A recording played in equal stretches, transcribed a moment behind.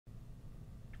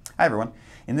Hi everyone.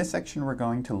 In this section we're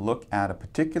going to look at a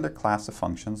particular class of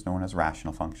functions known as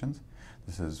rational functions.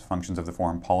 This is functions of the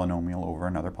form polynomial over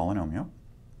another polynomial.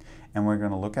 And we're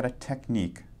going to look at a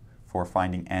technique for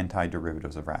finding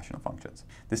antiderivatives of rational functions.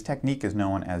 This technique is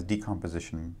known as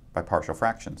decomposition by partial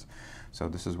fractions. So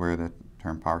this is where the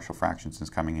term partial fractions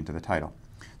is coming into the title.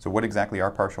 So what exactly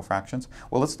are partial fractions?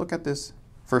 Well, let's look at this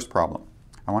first problem.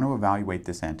 I want to evaluate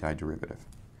this antiderivative.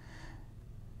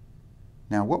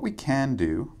 Now what we can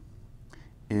do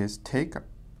is take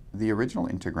the original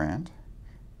integrand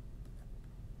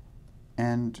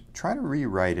and try to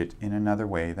rewrite it in another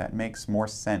way that makes more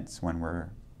sense when we're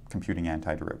computing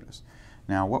antiderivatives.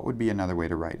 Now, what would be another way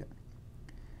to write it?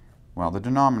 Well, the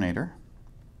denominator,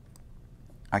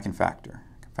 I can factor.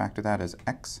 I can factor that as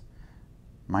x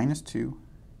minus 2,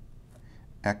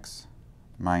 x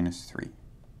minus 3.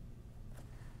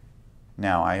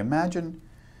 Now, I imagine,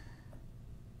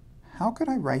 how could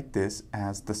I write this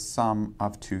as the sum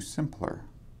of two simpler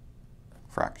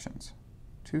fractions?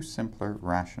 Two simpler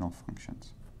rational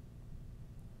functions.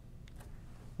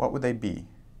 What would they be?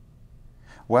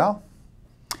 Well,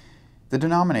 the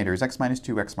denominator is x minus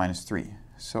 2, x minus 3.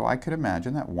 So I could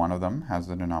imagine that one of them has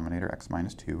the denominator x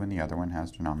minus 2 and the other one has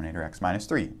denominator x minus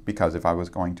 3. Because if I was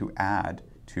going to add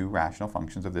two rational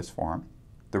functions of this form,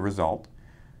 the result,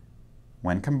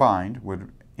 when combined,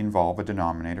 would involve a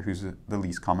denominator who's the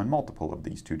least common multiple of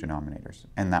these two denominators.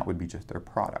 And that would be just their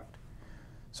product.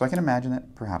 So I can imagine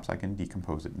that perhaps I can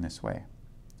decompose it in this way.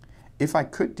 If I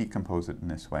could decompose it in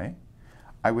this way,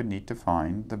 I would need to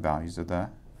find the values of the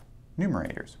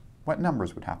numerators. What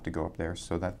numbers would have to go up there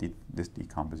so that this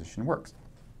decomposition works?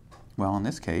 Well, in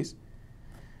this case,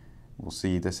 we'll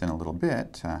see this in a little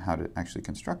bit, how to actually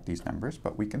construct these numbers,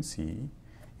 but we can see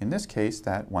in this case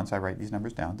that once I write these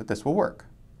numbers down, that this will work.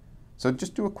 So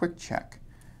just do a quick check.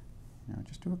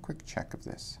 Just do a quick check of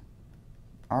this.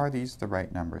 Are these the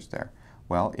right numbers there?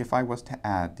 Well, if I was to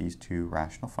add these two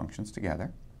rational functions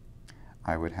together,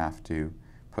 I would have to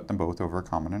put them both over a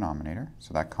common denominator.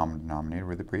 So that common denominator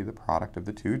would be the product of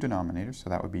the two denominators.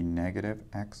 So that would be negative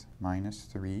x minus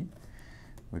 3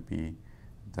 would be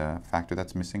the factor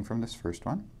that's missing from this first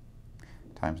one,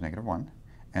 times negative 1.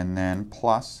 And then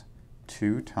plus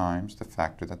 2 times the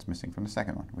factor that's missing from the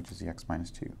second one, which is the x minus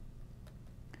 2.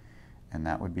 And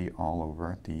that would be all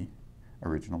over the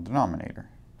original denominator,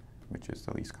 which is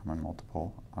the least common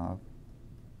multiple of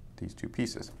these two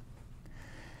pieces.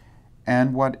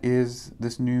 And what is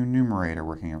this new numerator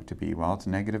working out to be? Well, it's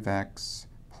negative x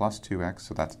plus 2x,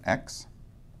 so that's x.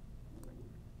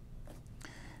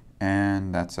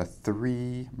 And that's a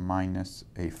 3 minus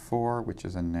a 4, which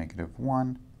is a negative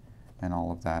 1. And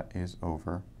all of that is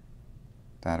over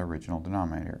that original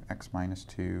denominator, x minus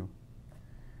 2,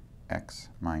 x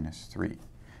minus 3.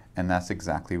 And that's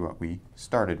exactly what we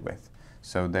started with.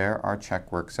 So there our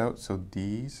check works out. So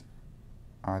these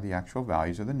are the actual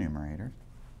values of the numerators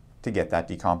to get that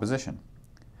decomposition.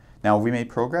 Now, have we made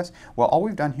progress? Well, all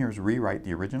we've done here is rewrite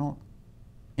the original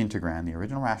integrand, the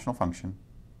original rational function,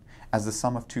 as the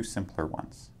sum of two simpler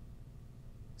ones.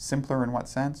 Simpler in what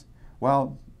sense?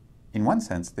 Well, in one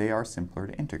sense, they are simpler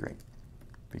to integrate,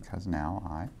 because now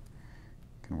I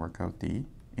can work out the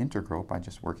integral by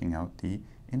just working out the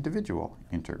individual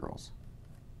integrals.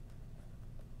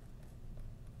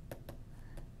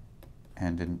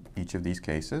 And in each of these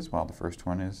cases, well, the first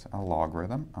one is a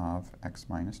logarithm of x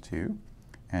minus 2,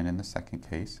 and in the second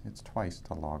case, it's twice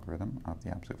the logarithm of the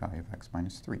absolute value of x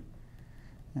minus 3,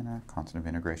 and a constant of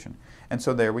integration. And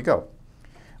so there we go.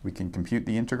 We can compute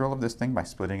the integral of this thing by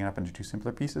splitting it up into two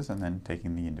simpler pieces and then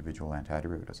taking the individual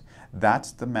antiderivatives.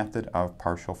 That's the method of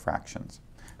partial fractions.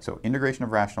 So integration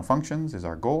of rational functions is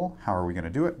our goal. How are we going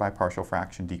to do it? By partial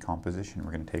fraction decomposition.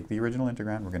 We're going to take the original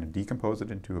integrand, we're going to decompose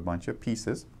it into a bunch of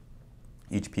pieces,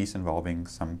 each piece involving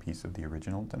some piece of the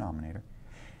original denominator,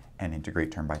 and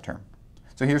integrate term by term.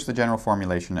 So here's the general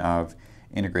formulation of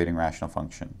integrating rational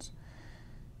functions.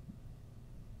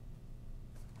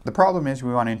 The problem is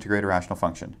we want to integrate a rational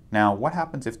function. Now, what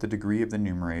happens if the degree of the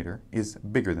numerator is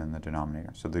bigger than the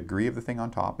denominator? So the degree of the thing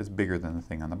on top is bigger than the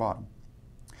thing on the bottom.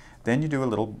 Then you do a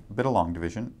little bit of long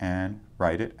division and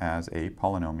write it as a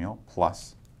polynomial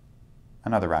plus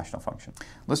another rational function.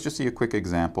 Let's just see a quick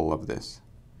example of this.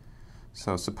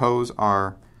 So suppose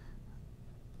our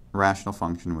rational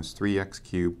function was 3x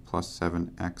cubed plus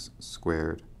 7x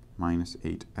squared minus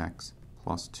 8x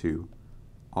plus 2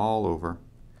 all over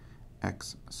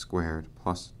x squared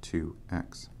plus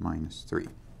 2x minus 3.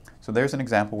 So there's an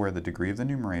example where the degree of the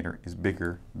numerator is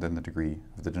bigger than the degree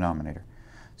of the denominator.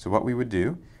 So what we would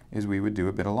do is we would do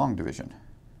a bit of long division.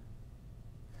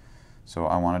 So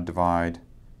I want to divide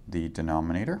the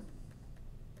denominator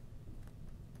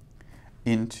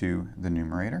into the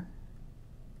numerator.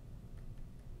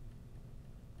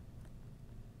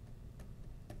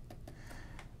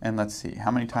 And let's see,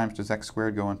 how many times does x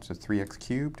squared go into 3x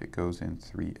cubed? It goes in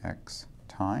 3x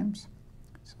times.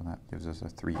 So that gives us a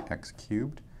 3x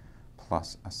cubed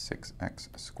plus a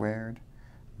 6x squared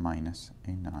minus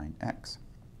a 9x.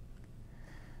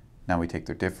 Now we take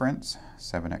their difference,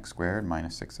 7x squared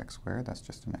minus 6x squared, that's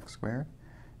just an x squared.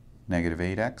 Negative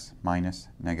 8x minus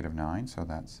negative 9, so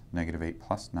that's negative 8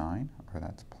 plus 9, or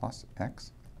that's plus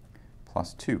x,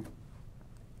 plus 2.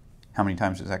 How many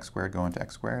times does x squared go into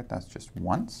x squared? That's just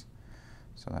once.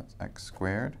 So that's x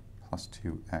squared plus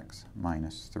 2x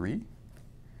minus 3.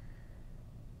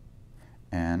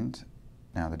 And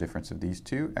now the difference of these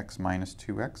two, x minus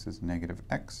 2x is negative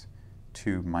x.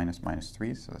 2 minus minus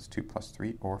 3, so that's 2 plus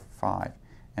 3, or 5.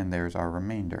 And there's our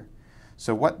remainder.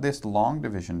 So what this long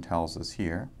division tells us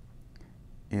here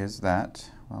is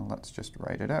that, well, let's just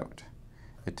write it out.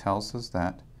 It tells us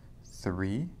that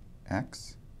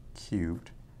 3x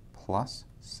cubed plus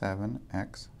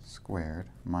 7x squared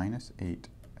minus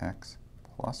 8x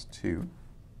plus 2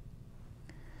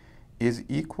 is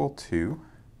equal to,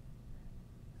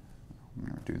 I'm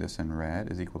going to do this in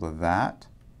red, is equal to that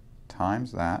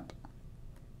times that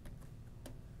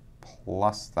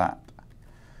plus that.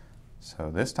 So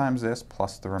this times this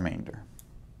plus the remainder.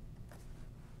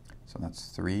 So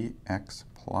that's 3x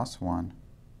plus 1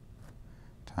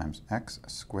 times x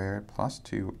squared plus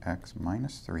 2x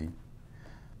minus 3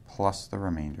 plus the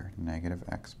remainder, negative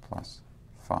x plus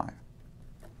 5.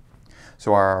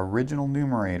 So our original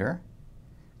numerator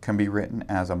can be written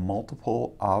as a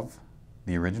multiple of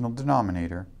the original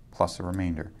denominator plus a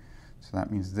remainder. So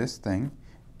that means this thing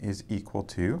is equal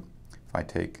to, if I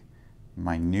take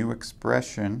my new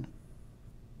expression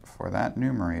for that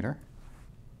numerator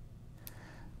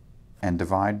and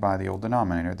divide by the old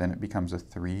denominator, then it becomes a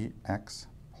 3x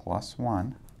plus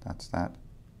 1, that's that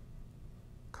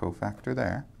cofactor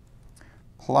there,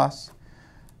 plus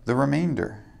the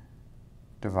remainder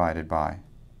divided by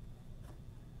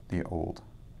the old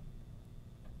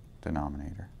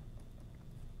denominator.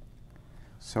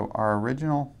 So our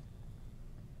original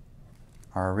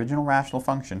rational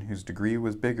function, whose degree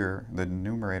was bigger, the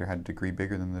numerator had a degree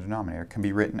bigger than the denominator, can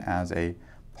be written as a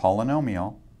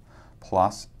polynomial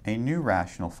plus a new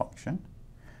rational function,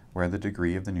 where the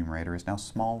degree of the numerator is now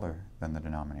smaller than the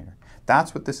denominator.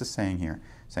 That's what this is saying here.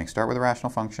 It's saying start with a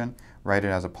rational function, write it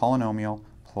as a polynomial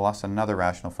plus another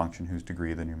rational function whose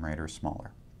degree of the numerator is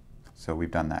smaller. So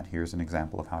we've done that. Here's an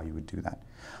example of how you would do that.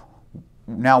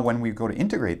 Now when we go to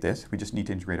integrate this, we just need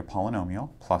to integrate a polynomial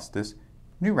plus this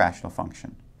new rational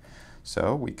function.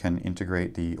 So we can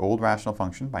integrate the old rational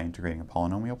function by integrating a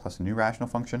polynomial plus a new rational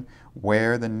function,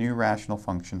 where the new rational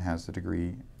function has the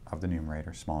degree of the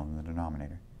numerator smaller than the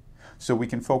denominator. So we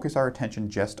can focus our attention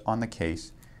just on the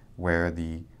case where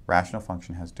the rational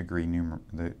function has the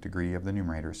degree of the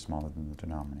numerator is smaller than the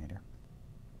denominator.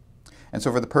 And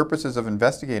so for the purposes of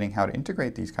investigating how to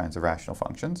integrate these kinds of rational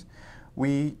functions,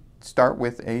 we start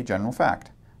with a general fact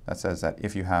that says that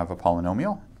if you have a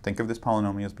polynomial, think of this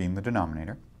polynomial as being the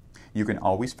denominator, you can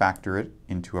always factor it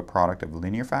into a product of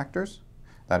linear factors,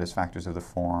 that is factors of the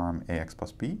form ax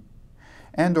plus b,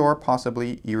 and or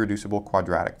possibly irreducible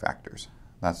quadratic factors.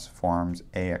 That's forms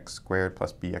ax squared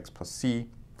plus bx plus c,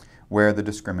 where the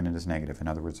discriminant is negative. In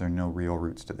other words, there are no real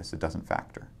roots to this. It doesn't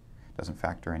factor. It doesn't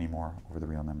factor anymore over the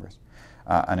real numbers.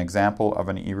 An example of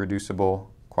an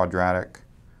irreducible quadratic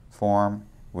form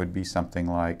would be something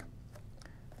like,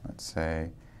 let's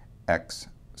say, x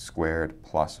squared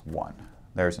plus 1.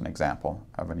 There's an example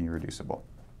of an irreducible.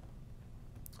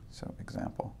 So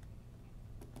example.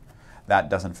 That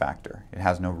doesn't factor. It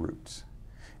has no roots.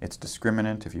 Its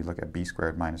discriminant, if you look at b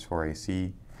squared minus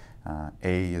 4ac,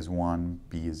 a is 1,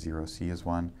 b is 0, c is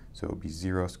 1. So it would be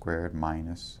 0 squared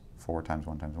minus 4 times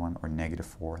 1, or negative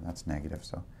 4. That's negative,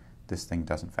 so this thing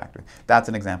doesn't factor. That's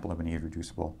an example of an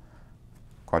irreducible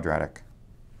quadratic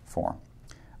form.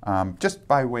 Just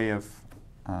by way of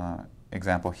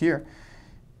example here,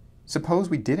 suppose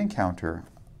we did encounter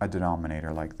a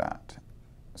denominator like that.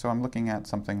 So I'm looking at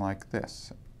something like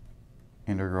this.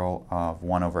 Integral of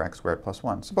 1 over x squared plus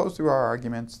 1. Suppose through our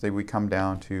arguments that we come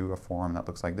down to a form that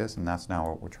looks like this, and that's now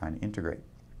what we're trying to integrate.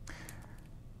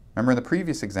 Remember in the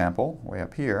previous example, way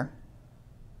up here,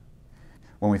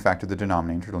 when we factored the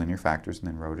denominator to linear factors and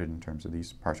then wrote it in terms of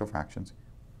these partial fractions,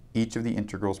 each of the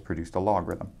integrals produced a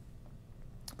logarithm.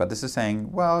 But this is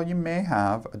saying, well, you may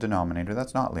have a denominator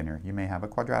that's not linear. You may have a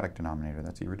quadratic denominator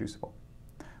that's irreducible.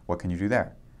 What can you do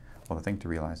there? Well, the thing to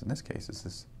realize in this case is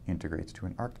this integrates to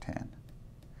an arctan.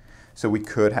 So we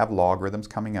could have logarithms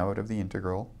coming out of the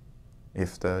integral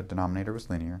if the denominator was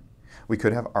linear. We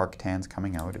could have arctans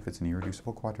coming out if it's an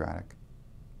irreducible quadratic.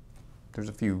 There's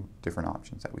a few different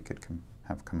options that we could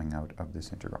have coming out of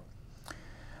this integral.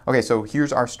 Okay, so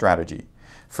here's our strategy.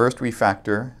 First, we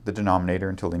factor the denominator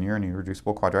into linear and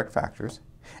irreducible quadratic factors,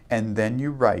 and then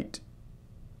you write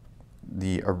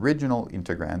the original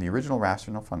integrand, the original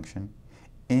rational function,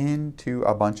 into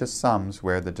a bunch of sums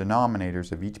where the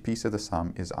denominators of each piece of the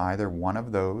sum is either one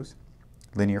of those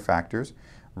linear factors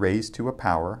raised to a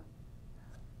power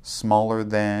smaller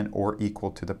than or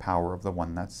equal to the power of the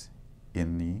one that's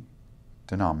in the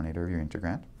denominator of your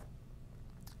integrand.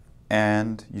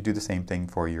 And you do the same thing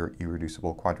for your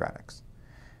irreducible quadratics.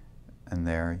 And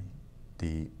there,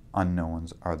 the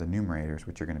unknowns are the numerators,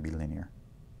 which are going to be linear.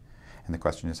 And the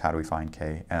question is, how do we find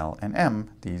k, l, and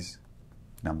m, these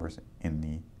numbers in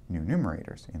the new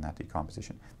numerators in that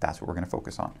decomposition? That's what we're going to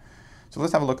focus on. So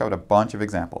let's have a look at a bunch of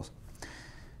examples.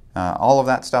 All of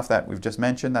that stuff that we've just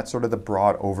mentioned, that's sort of the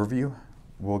broad overview.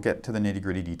 We'll get to the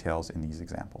nitty-gritty details in these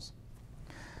examples.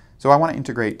 So I want to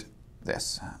integrate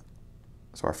this.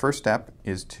 So our first step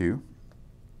is to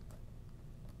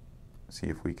see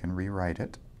if we can rewrite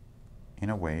it in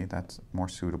a way that's more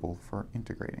suitable for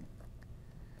integrating.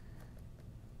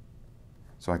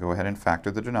 So I go ahead and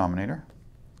factor the denominator.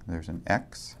 There's an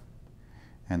x,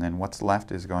 and then what's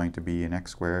left is going to be an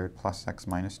x squared plus x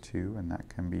minus 2, and that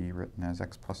can be written as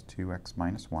x plus 2x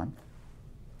minus 1.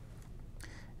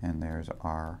 And there's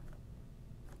our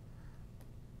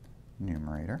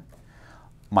numerator.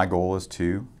 My goal is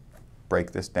to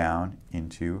break this down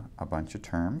into a bunch of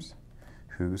terms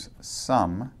whose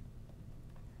sum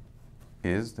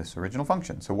is this original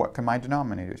function. So what can my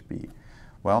denominators be?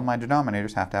 Well, my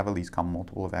denominators have to have a least common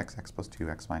multiple of x, x plus 2,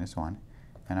 x minus 1,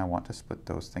 and I want to split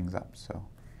those things up. So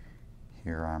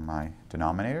here are my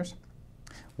denominators.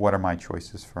 What are my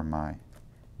choices for my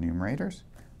numerators?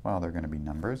 Well, they're going to be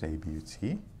numbers, a, b, and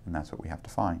c, and that's what we have to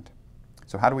find.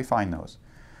 So how do we find those?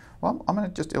 Well, I'm going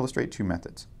to just illustrate two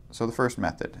methods. So the first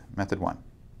method, method 1.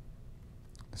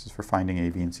 This is for finding a,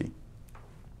 b, and c.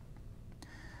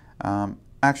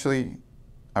 Actually,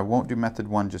 I won't do method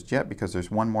 1 just yet because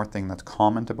there's one more thing that's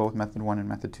common to both method 1 and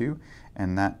method 2,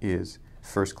 and that is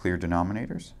first clear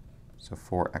denominators. So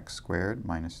 4x squared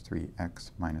minus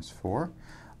 3x minus 4.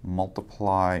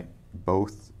 Multiply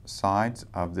both sides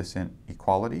of this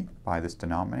inequality by this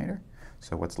denominator.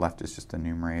 So what's left is just the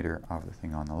numerator of the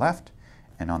thing on the left,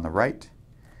 and on the right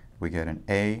we get an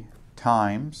a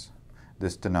times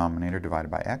this denominator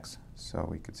divided by x. So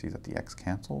we could see that the x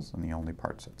cancels, and the only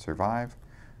parts that survive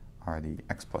are the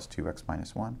x plus 2x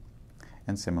minus 1.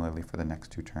 And similarly for the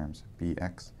next two terms,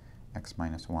 bx, x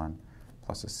minus 1,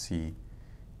 plus a c,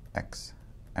 x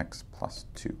plus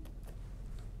 2.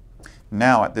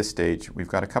 Now at this stage, we've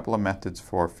got a couple of methods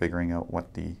for figuring out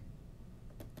what the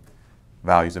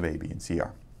values of a, b, and c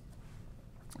are.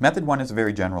 Method 1 is a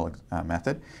very general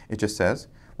method. It just says,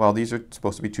 well, these are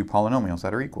supposed to be two polynomials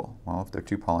that are equal. Well, if they're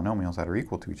two polynomials that are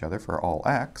equal to each other for all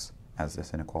x, as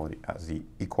this inequality, as the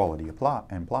equality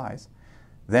implies,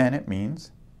 then it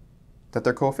means that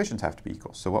their coefficients have to be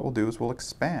equal. So what we'll do is we'll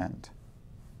expand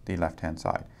the left-hand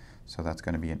side. So that's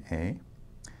going to be an a,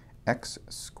 x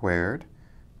squared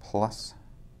plus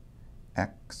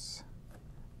x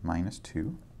minus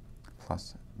 2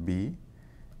 plus b,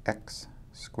 x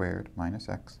squared minus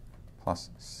x plus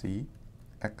c,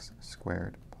 x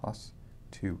squared plus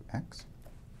 2x.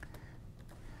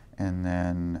 And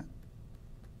then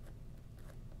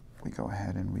we go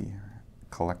ahead and we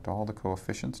collect all the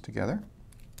coefficients together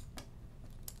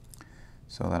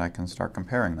so that I can start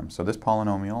comparing them. So this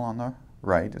polynomial on the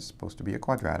right is supposed to be a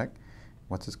quadratic.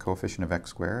 What's its coefficient of x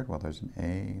squared? Well, there's an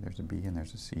a, there's a b, and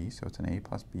there's a c, so it's an a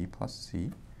plus b plus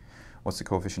c. What's the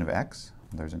coefficient of x?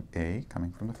 Well, there's an a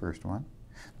coming from the first one,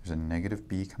 there's a negative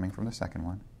b coming from the second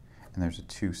one, and there's a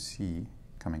 2c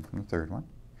coming from the third one.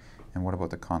 And what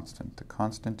about the constant? The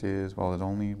constant is, well, there's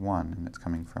only one, and it's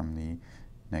coming from the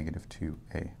negative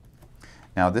 2a.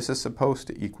 Now this is supposed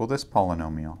to equal this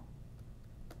polynomial.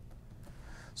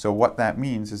 So what that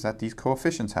means is that these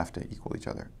coefficients have to equal each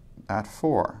other. That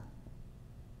 4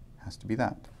 has to be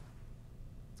that.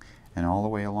 And all the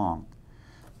way along.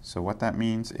 So what that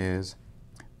means is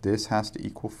this has to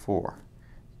equal 4.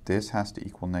 This has to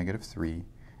equal negative 3.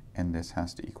 And this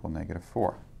has to equal negative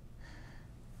 4.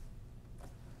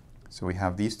 So we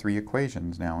have these three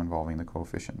equations now involving the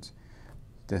coefficients.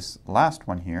 This last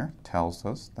one here tells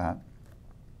us that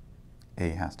a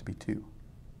has to be 2.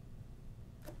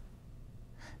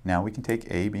 Now we can take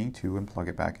a being 2 and plug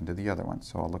it back into the other one.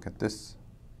 So I'll look at this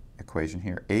equation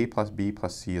here. A plus b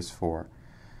plus c is 4.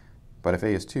 But if a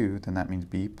is 2, then that means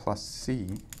b plus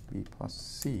c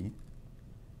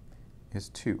is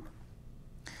 2.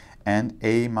 And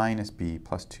a minus b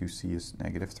plus 2c is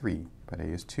negative 3, but a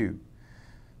is 2.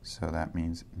 So that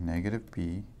means negative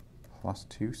b plus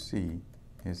 2c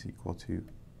is equal to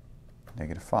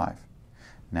negative 5.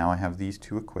 Now I have these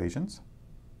two equations.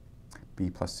 B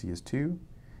plus c is 2,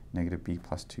 negative b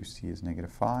plus 2c is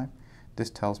negative 5. This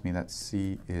tells me that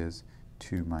c is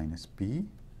 2 minus b.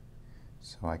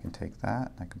 So I can take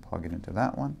that, I can plug it into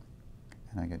that one,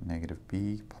 and I get negative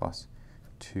b plus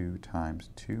 2 times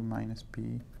 2 minus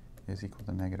b is equal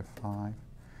to negative 5.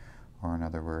 Or in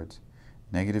other words,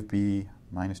 negative b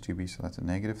minus 2b, so that's a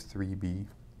negative 3b.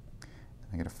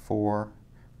 Negative 4,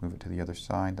 move it to the other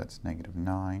side, that's negative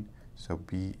 9. So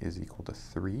b is equal to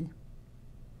 3.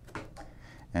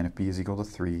 And if b is equal to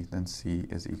 3, then c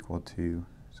is equal to,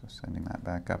 so sending that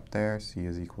back up there, c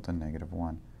is equal to negative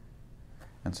 1.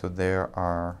 And so there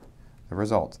are the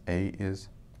results. A is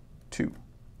 2,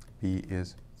 b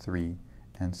is 3,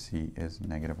 and c is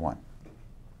negative 1.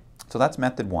 So that's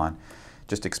method 1.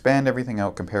 Just expand everything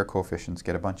out, compare coefficients,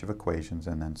 get a bunch of equations,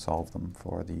 and then solve them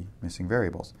for the missing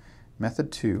variables.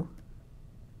 Method 2,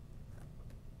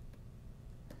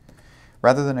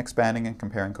 rather than expanding and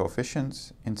comparing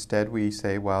coefficients, instead we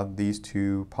say, well, these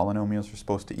two polynomials are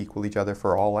supposed to equal each other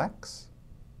for all x.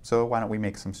 So why don't we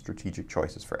make some strategic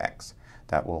choices for x?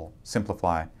 That will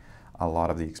simplify a lot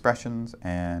of the expressions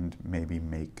and maybe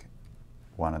make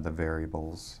one of the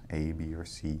variables, a, b, or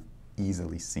c,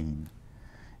 easily seen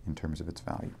in terms of its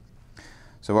value.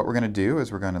 So what we're going to do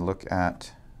is we're going to look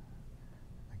at,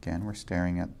 again, we're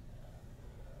staring at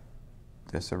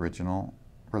this original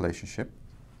relationship,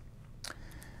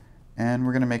 and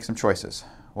we're going to make some choices.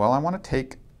 Well, I want to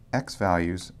take x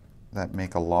values that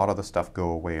make a lot of the stuff go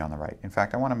away on the right. In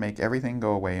fact, I want to make everything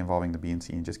go away involving the b and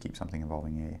c and just keep something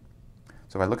involving a.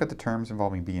 So if I look at the terms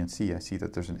involving b and c, I see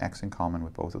that there's an x in common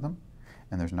with both of them,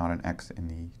 and there's not an x in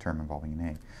the term involving an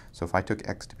a. So if I took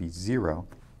x to be 0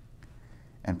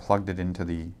 and plugged it into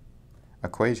the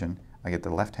equation, I get the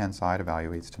left-hand side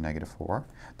evaluates to negative 4.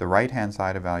 The right-hand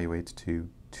side evaluates to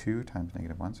 2 times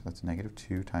negative 1, so that's negative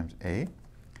 2 times a,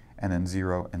 and then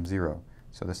 0 and 0.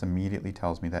 So this immediately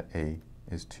tells me that a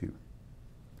is 2.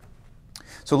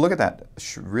 So look at that,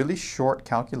 really short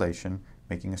calculation,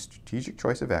 making a strategic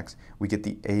choice of x. We get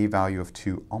the a value of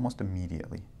 2 almost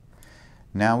immediately.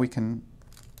 Now we can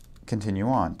continue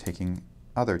on, taking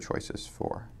other choices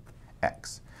for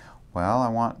x.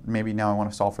 Well, maybe now I want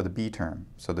to solve for the b term.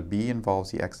 So the b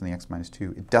involves the x and the x minus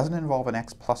 2. It doesn't involve an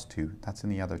x plus 2. That's in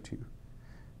the other two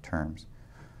terms.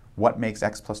 What makes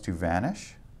x plus 2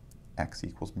 vanish? X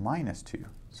equals minus 2.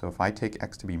 So if I take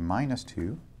x to be minus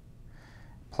 2,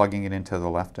 plugging it into the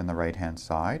left and the right-hand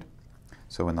side,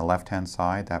 so in the left-hand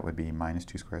side, that would be minus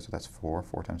 2 squared, so that's 4.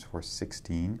 4 times 4 is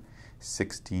 16.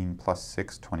 16 plus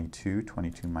 6, 22.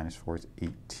 22 minus 4 is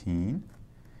 18.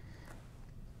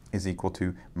 Is equal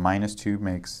to minus 2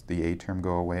 makes the a term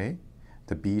go away.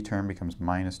 The b term becomes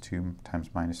minus 2 times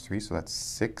minus 3, so that's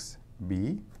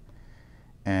 6b.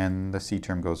 And the c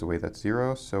term goes away, that's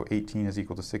 0. So 18 is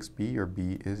equal to 6b, or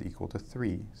b is equal to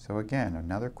 3. So again,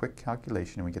 another quick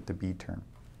calculation, and we get the b term.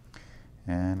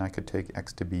 And I could take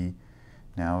x to be,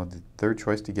 now the third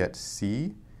choice to get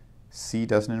c. C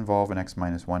doesn't involve an x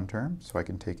minus 1 term, so I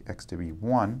can take x to be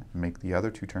 1 and make the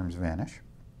other two terms vanish.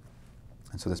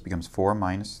 And so this becomes 4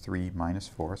 minus 3 minus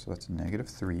 4, so that's negative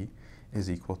 3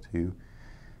 is equal to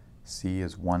c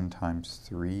is 1 times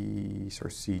 3, or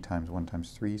c times 1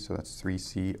 times 3, so that's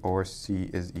 3c, or c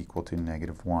is equal to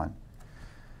negative 1.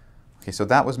 Okay, so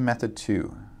that was method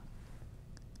 2.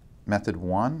 Method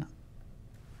 1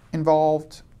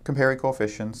 involved comparing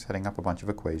coefficients, setting up a bunch of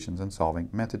equations, and solving.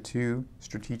 Method 2,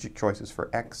 strategic choices for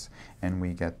x, and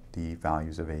we get the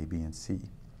values of a, b, and c.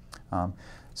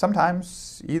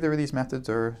 Sometimes either of these methods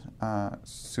are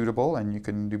suitable, and you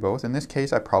can do both. In this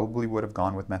case, I probably would have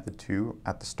gone with method 2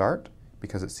 at the start,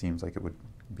 because it seems like it would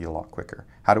be a lot quicker.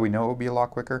 How do we know it would be a lot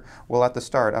quicker? Well, at the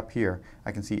start, up here,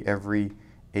 I can see every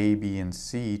a, b, and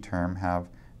c term have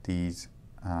these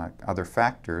other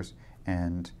factors,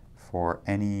 and for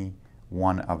any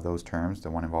one of those terms,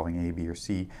 the one involving a, b, or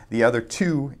c, the other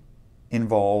two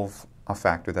involve a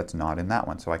factor that's not in that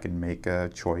one. So I can make a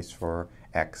choice for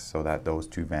x so that those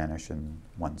two vanish and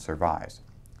one survives.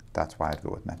 That's why I'd go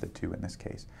with method 2 in this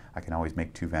case. I can always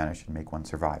make 2 vanish and make 1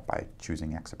 survive by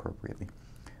choosing x appropriately.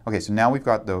 Okay, so now we've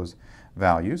got those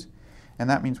values, and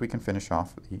that means we can finish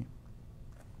off the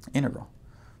integral.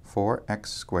 4x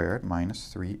squared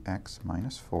minus 3x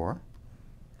minus 4,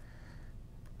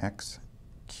 x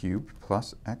cubed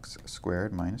plus x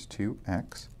squared minus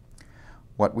 2x.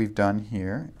 What we've done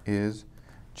here is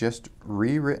just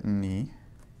rewritten the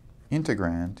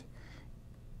integrand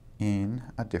in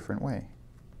a different way.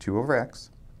 2 over x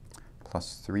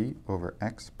plus 3 over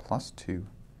x plus 2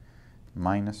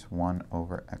 minus 1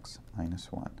 over x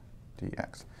minus 1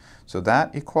 dx. So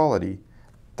that equality,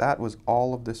 that was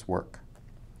all of this work.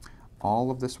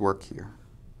 All of this work here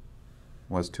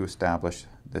was to establish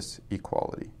this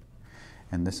equality.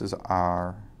 And this is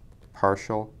our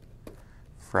partial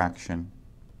fraction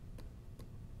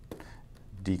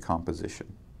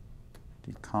decomposition.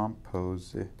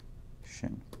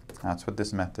 That's what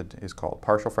this method is called,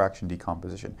 partial fraction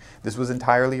decomposition. This was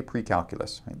entirely a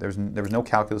pre-calculus. Right? There was no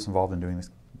calculus involved in doing this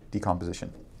decomposition.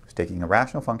 It was taking a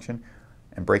rational function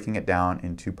and breaking it down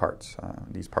in two parts,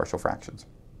 these partial fractions.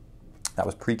 That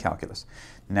was pre-calculus.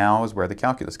 Now is where the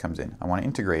calculus comes in. I want to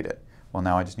integrate it. Well,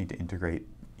 now I just need to integrate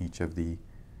each of the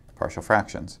partial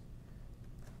fractions.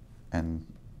 And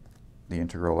the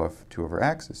integral of 2 over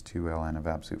x is 2 ln of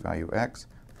absolute value x,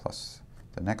 plus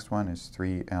the next one is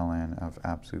 3 ln of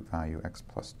absolute value x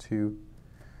plus 2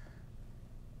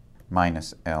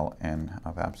 minus ln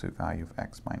of absolute value of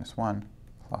x minus 1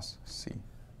 plus c.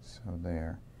 So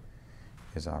there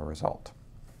is our result.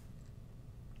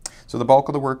 So the bulk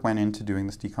of the work went into doing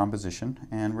this decomposition,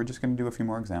 and we're just going to do a few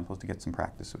more examples to get some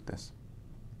practice with this.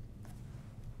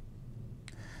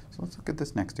 So let's look at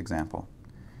this next example.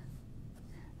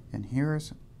 And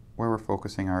here's where we're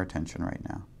focusing our attention right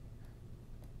now,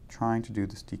 trying to do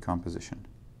this decomposition.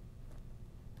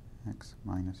 X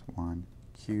minus 1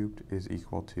 cubed is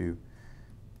equal to,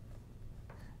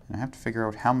 and I have to figure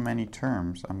out how many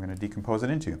terms I'm going to decompose it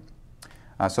into.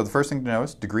 So the first thing to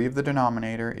notice, degree of the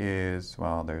denominator is,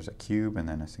 well, there's a cube and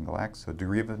then a single x, so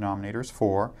degree of the denominator is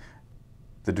 4.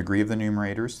 The degree of the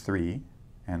numerator is 3,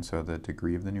 and so the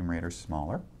degree of the numerator is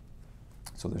smaller.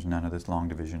 So there's none of this long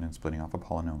division and splitting off a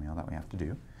polynomial that we have to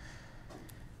do.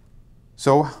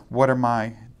 So what are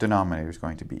my denominators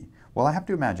going to be? Well, I have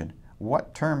to imagine,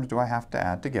 what terms do I have to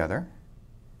add together?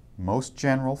 Most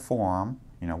general form,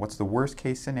 what's the worst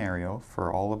case scenario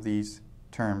for all of these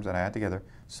terms that I add together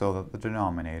so that the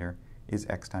denominator is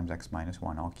x times x minus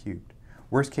 1 all cubed.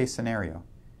 Worst case scenario.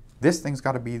 This thing's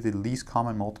got to be the least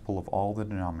common multiple of all the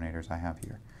denominators I have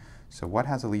here. So what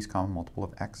has the least common multiple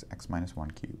of x, x minus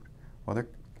 1 cubed? Well, there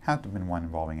had to have been one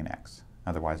involving an x.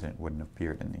 Otherwise, it wouldn't have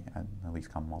appeared in the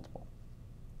least common multiple.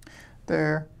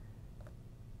 There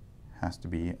has to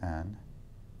be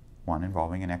one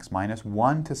involving an x minus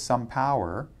 1 to some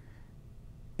power.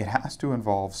 It has to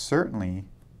involve certainly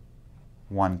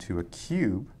 1 to a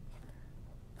cube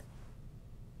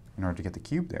in order to get the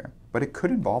cube there. But it could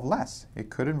involve less. It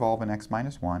could involve an x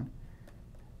minus 1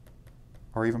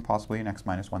 or even possibly an x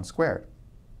minus 1 squared.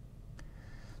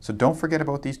 So don't forget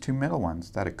about these two middle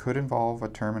ones, that it could involve a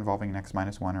term involving an x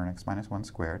minus 1 or an x minus 1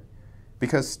 squared,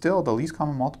 because still the least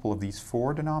common multiple of these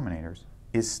four denominators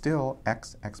is still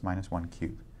x, x minus 1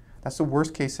 cubed. That's the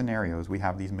worst case scenario, is we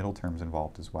have these middle terms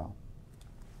involved as well.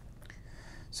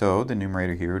 So the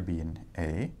numerator here would be an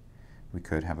a. We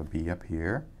could have a b up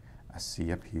here, a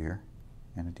c up here,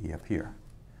 and a d up here.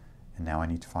 And now I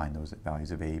need to find those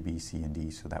values of a, b, c, and d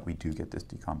so that we do get this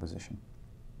decomposition.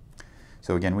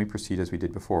 So again, we proceed as we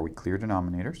did before. We clear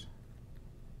denominators.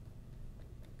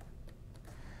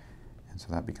 And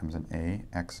so that becomes an a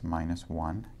x minus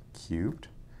 1 cubed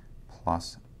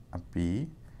plus a b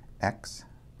x,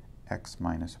 x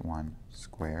minus 1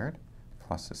 squared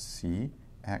plus a c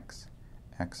x,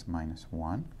 x minus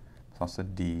 1 plus a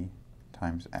d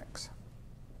times x.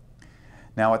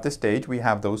 Now at this stage we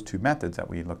have those two methods that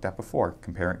we looked at before,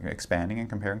 expanding and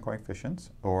comparing coefficients,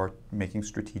 or making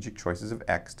strategic choices of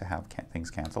x to have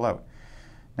things cancel out.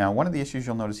 Now one of the issues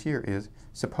you'll notice here is,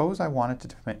 suppose I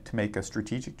wanted to make a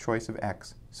strategic choice of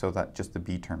x so that just the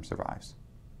b term survives.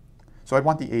 So I'd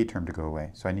want the a term to go away,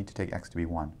 so I need to take x to be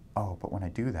 1. Oh, but when I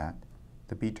do that,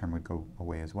 the b term would go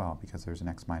away as well because there's an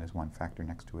x minus 1 factor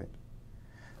next to it.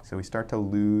 So we start to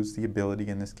lose the ability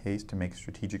in this case to make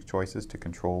strategic choices to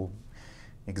control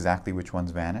exactly which ones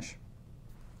vanish.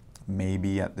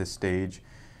 Maybe at this stage,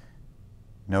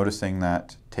 noticing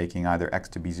that taking either x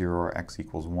to be 0 or x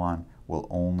equals 1 will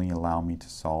only allow me to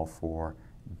solve for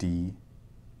d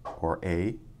or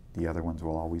a. The other ones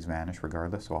will always vanish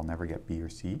regardless, so I'll never get b or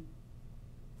c.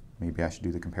 Maybe I should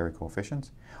do the compare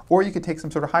coefficients. Or you could take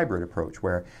some sort of hybrid approach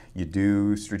where you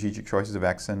do strategic choices of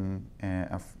x and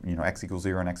x equals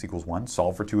 0 and x equals 1,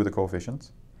 solve for two of the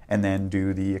coefficients, and then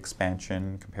do the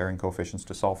expansion comparing coefficients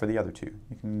to solve for the other two.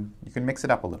 You can mix it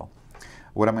up a little.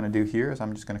 What I'm going to do here is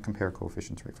I'm just going to compare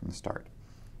coefficients right from the start.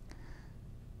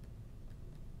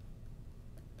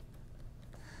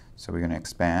 So we're going to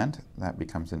expand. That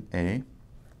becomes an a.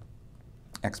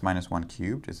 X minus 1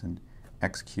 cubed is an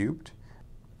x cubed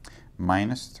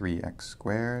minus 3x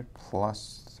squared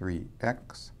plus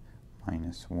 3x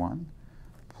minus 1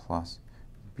 plus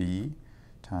b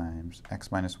times x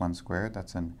minus 1 squared,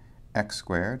 that's an x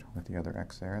squared with the other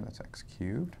x there, that's x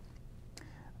cubed,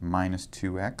 minus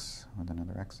 2x with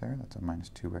another x there, that's a minus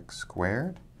 2x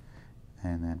squared,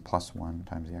 and then plus 1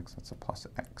 times the x, that's a plus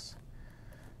x.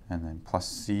 And then plus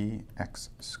c x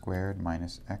squared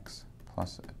minus x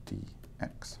plus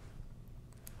dx.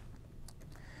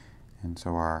 And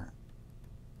so our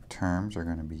terms are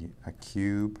going to be a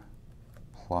cube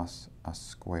plus a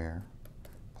square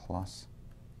plus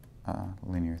a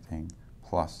linear thing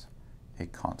plus a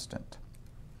constant.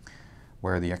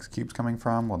 Where are the x cubes coming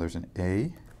from? Well, there's an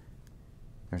a,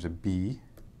 there's a b,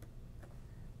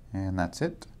 and that's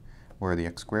it. Where are the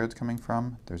x squareds coming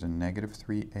from? There's a negative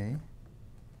 3a,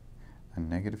 a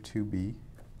negative 2b,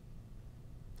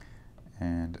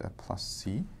 and a plus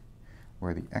c.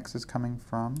 Where the x is coming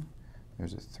from,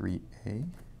 there's a 3a,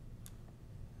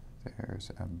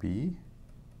 there's a b,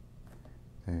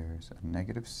 there's a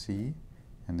negative c,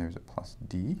 and there's a plus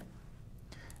d.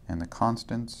 And the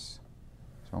constants,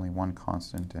 there's only one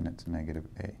constant, and it's negative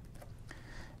a.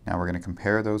 Now we're going to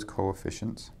compare those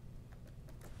coefficients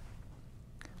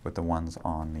with the ones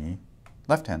on the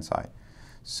left-hand side.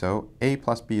 So a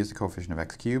plus b is the coefficient of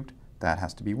x cubed. That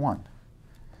has to be 1.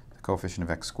 The coefficient of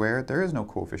x squared, there is no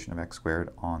coefficient of x squared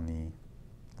on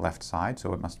the left side,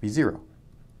 so it must be 0.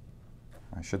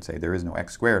 I should say there is no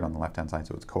x squared on the left-hand side,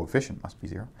 so its coefficient must be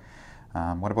 0.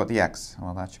 What about the x?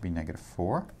 Well, that should be negative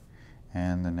 4,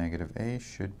 and the negative a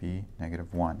should be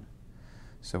negative 1.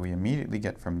 So we immediately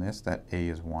get from this that a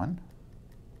is 1.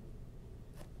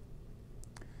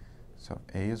 So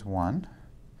a is 1.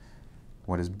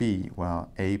 What is b?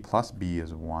 Well, a plus b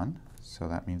is 1, so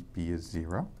that means b is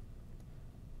 0.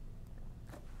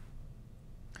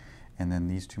 And then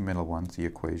these two middle ones, the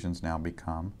equations now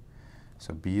become,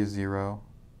 so b is 0,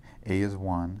 a is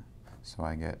 1, so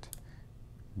I get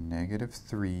negative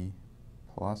 3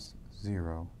 plus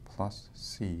 0 plus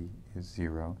c is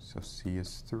 0, so c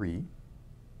is 3.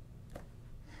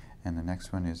 And the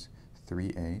next one is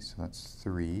 3a, so that's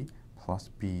 3 plus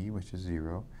b, which is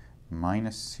 0,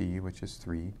 minus c, which is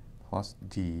 3, plus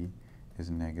d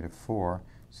is negative 4,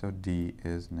 so d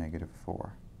is negative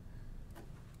 4.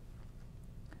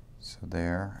 So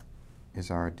there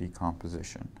is our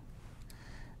decomposition.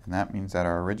 And that means that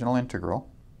our original integral,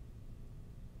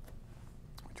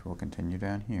 which we'll continue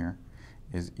down here,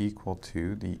 is equal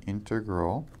to the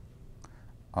integral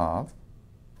of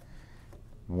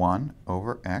 1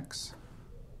 over x.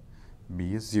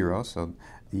 B is 0, so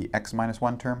the x minus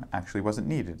 1 term actually wasn't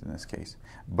needed in this case.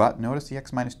 But notice the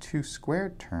x minus 2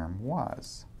 squared term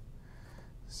was.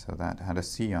 So that had a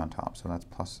c on top, so that's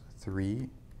plus 3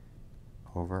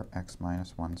 over x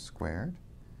minus 1 squared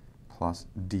plus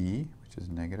d, which is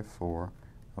negative 4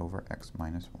 over x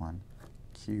minus 1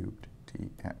 cubed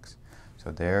dx.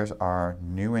 So there's our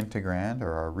new integrand,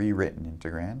 or our rewritten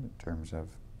integrand, in terms of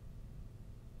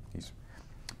these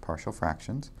partial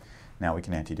fractions. Now we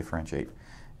can anti-differentiate.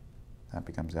 That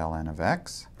becomes ln of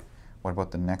x. What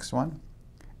about the next one?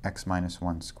 X minus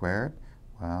 1 squared,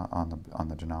 well, on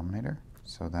the denominator.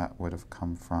 So that would have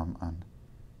come from an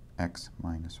x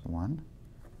minus 1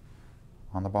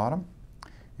 on the bottom.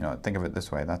 You know, think of it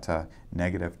this way. That's a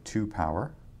negative 2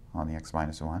 power on the x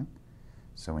minus 1.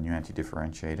 So when you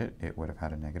anti-differentiate it, it would have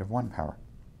had a negative 1 power.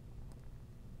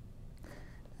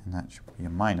 And that should be a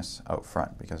minus out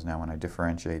front, because now when I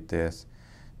differentiate this,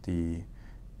 the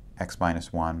x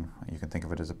minus 1, you can think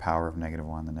of it as a power of negative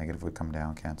 1. The negative would come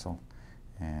down, cancel,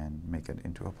 and make it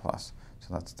into a plus.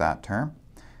 So that's that term.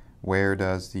 Where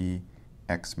does the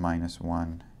x minus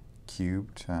 1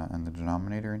 cubed and the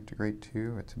denominator integrate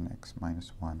to? It's an x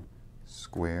minus 1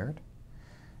 squared,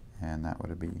 and that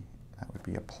would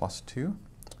be a plus 2.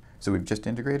 So we've just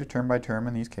integrated term by term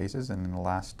in these cases, and in the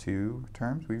last two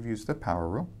terms we've used the power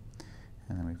rule,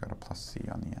 and then we've got a plus c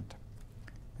on the end.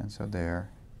 And so there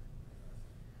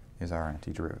is our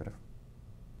antiderivative.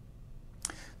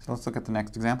 So let's look at the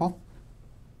next example.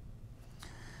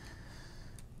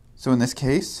 So in this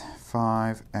case,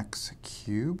 5x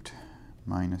cubed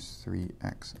minus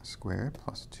 3x squared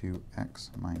plus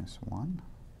 2x minus 1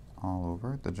 all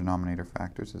over. The denominator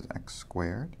factors is x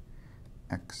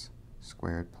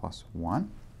squared plus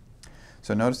 1.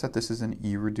 So notice that this is an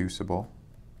irreducible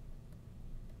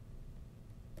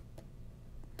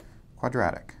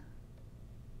quadratic.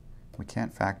 We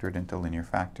can't factor it into linear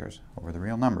factors over the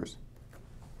real numbers.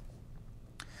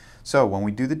 So when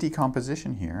we do the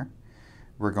decomposition here,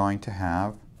 we're going to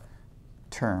have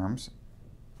terms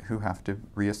who have to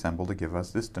reassemble to give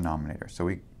us this denominator. So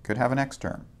we could have an x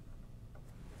term.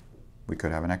 We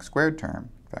could have an x squared term.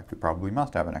 In fact, we probably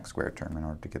must have an x squared term in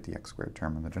order to get the x squared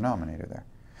term in the denominator there.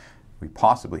 we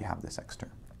possibly have this x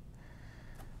term.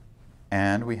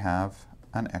 And we have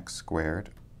an x squared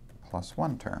plus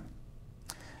 1 term.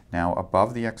 Now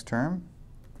above the x term,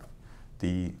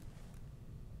 the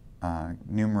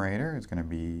numerator is going to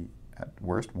be at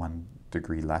worst 1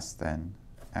 degree less than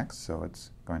x, so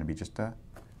it's going to be just a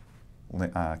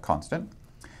constant.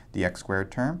 The x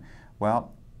squared term,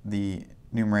 well, the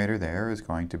numerator there is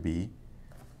going to be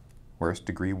worst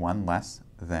degree 1 less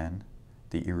than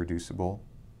the irreducible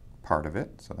part of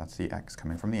it, so that's the x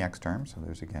coming from the x term, so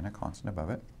there's again a constant above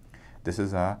it. This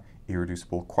is a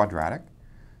irreducible quadratic,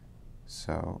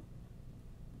 so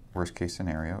worst case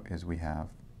scenario is we have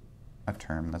a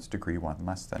term that's degree 1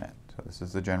 less than it. So this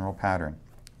is the general pattern.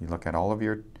 You look at all of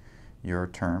your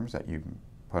terms that you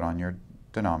put on your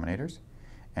denominators,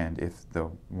 and if the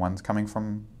ones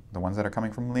that are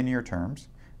coming from linear terms,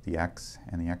 the x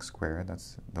and the x squared,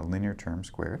 that's the linear term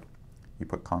squared, you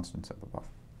put constants up above.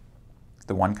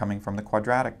 The one coming from the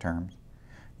quadratic terms,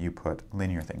 you put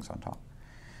linear things on top.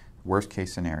 Worst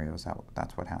case scenarios,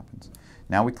 that's what happens.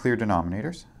 Now we clear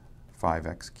denominators.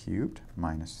 5x cubed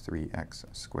minus 3x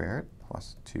squared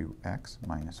plus 2x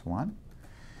minus 1.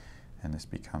 And this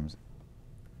becomes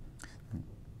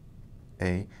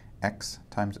ax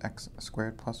times x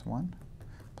squared plus 1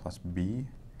 plus b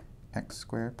x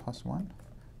squared plus 1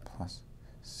 plus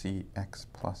cx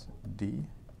plus d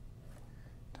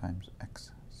times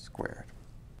x squared.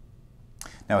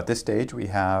 Now at this stage we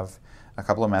have a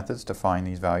couple of methods to find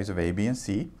these values of a, b, and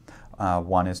c.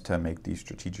 One is to make these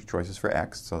strategic choices for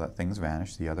x so that things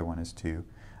vanish. The other one is to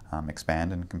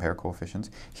expand and compare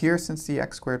coefficients. Here, since the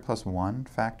x squared plus 1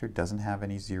 factor doesn't have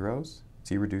any zeros,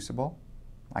 it's irreducible,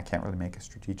 I can't really make a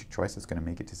strategic choice that's going to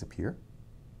make it disappear.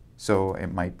 So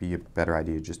it might be a better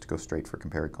idea just to go straight for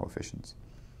comparing coefficients.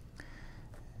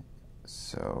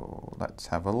 So let's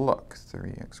have a look.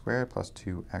 3x squared plus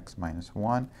 2x minus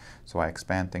 1. So I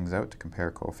expand things out to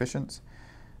compare coefficients.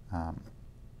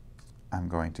 I'm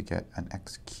going to get an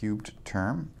x cubed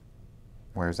term.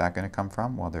 Where is that going to come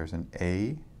from? Well, there's an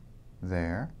a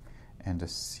there and a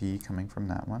c coming from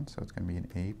that one. So it's going to be an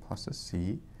a plus a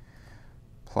c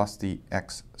plus the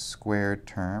x squared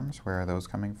terms. Where are those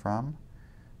coming from?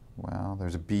 Well,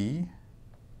 there's a b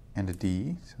and a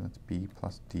d, so that's b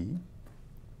plus d.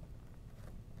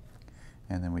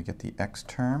 And then we get the x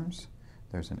terms.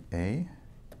 There's an a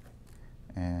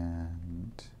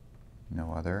and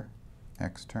no other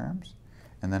x terms.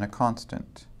 And then a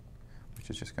constant, which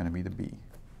is just going to be the b.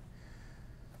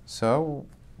 So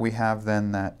we have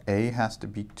then that a has to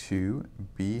be 2,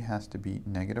 b has to be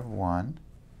negative 1,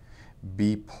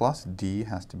 b plus d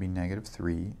has to be negative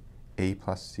 3, a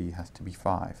plus c has to be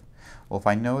 5. Well, if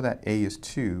I know that a is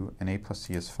 2 and a plus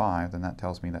c is 5, then that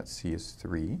tells me that c is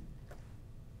 3.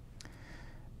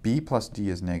 b plus d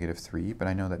is negative 3, but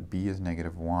I know that b is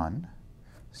negative 1,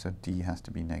 so d has to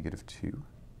be negative 2.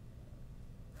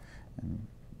 And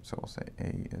so we'll say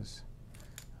a is,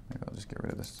 maybe I'll just get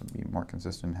rid of this to be more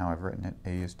consistent in how I've written it.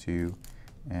 A is 2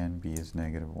 and b is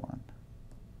negative 1.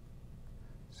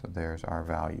 So there's our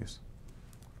values.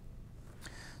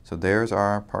 So there's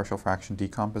our partial fraction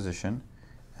decomposition.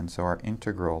 And so our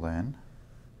integral then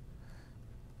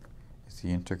is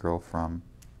the integral from,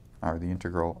 or the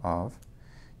integral of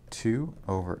 2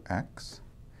 over x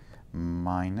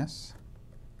minus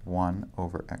 1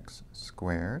 over x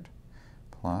squared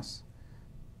plus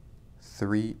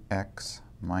 3x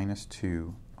minus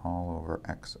 2 all over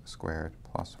x squared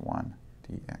plus 1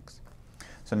 dx.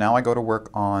 So now I go to work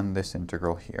on this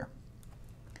integral here.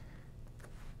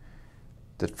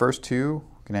 The first two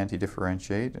can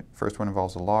anti-differentiate. First one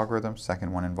involves a logarithm,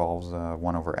 second one involves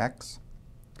 1 over x.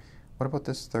 What about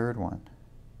this third one?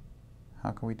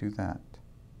 How can we do that?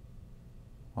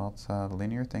 Well, it's a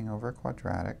linear thing over a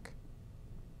quadratic.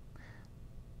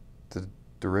 The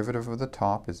derivative of the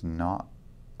top is not,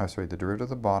 the derivative of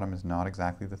the bottom is not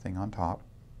exactly the thing on top.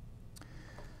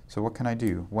 So what can I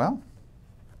do? Well,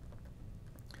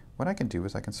 what I can do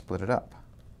is I can split it up.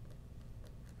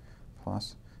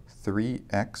 Plus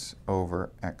 3x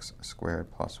over x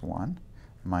squared plus 1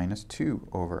 minus 2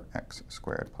 over x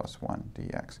squared plus 1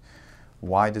 dx.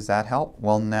 Why does that help?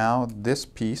 Well, now this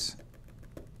piece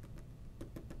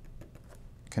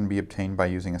can be obtained by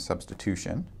using a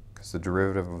substitution, because the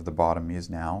derivative of the bottom is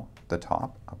now the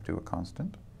top up to a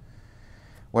constant.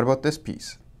 What about this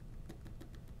piece?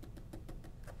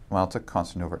 Well, it's a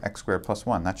constant over x squared plus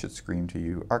 1. That should scream to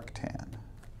you arctan.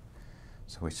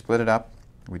 So we split it up.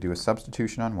 We do a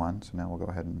substitution on 1. So now we'll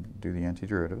go ahead and do the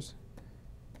antiderivatives.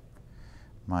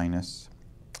 Minus,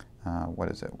 what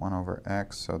is it? 1 over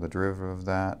x. So the derivative of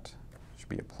that should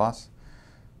be a plus,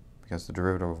 because the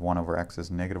derivative of 1 over x is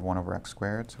negative 1 over x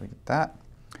squared. So we get that.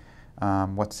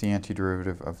 What's the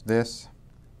antiderivative of this?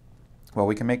 Well,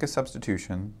 we can make a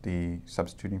substitution,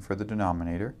 substituting for the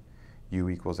denominator, u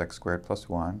equals x squared plus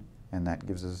 1, and that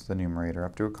gives us the numerator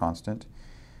up to a constant.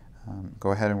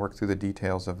 Go ahead and work through the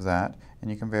details of that,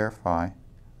 and you can verify.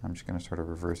 I'm just going to sort of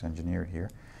reverse engineer it here.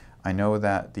 I know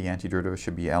that the antiderivative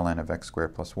should be ln of x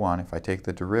squared plus 1. If I take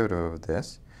the derivative of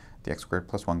this, the x squared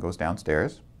plus 1 goes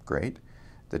downstairs. Great.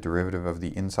 The derivative of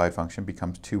the inside function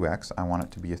becomes 2x. I want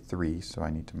it to be a 3, so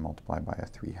I need to multiply by a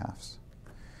 3/2.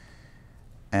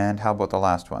 And how about the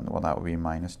last one? Well, that would be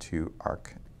minus 2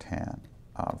 arctan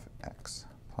of x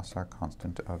plus our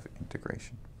constant of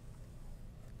integration.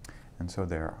 And so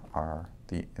there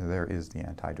is the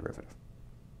antiderivative.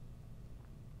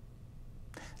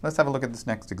 Let's have a look at this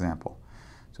next example.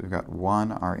 So we've got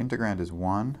 1, our integrand is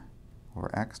 1 over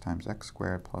x times x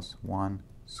squared plus 1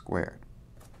 squared.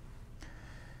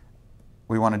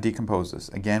 We want to decompose this.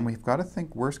 Again, we've got to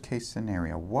think worst case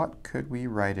scenario. What could we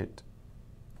write it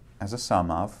as a sum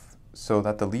of so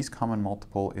that the least common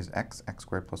multiple is x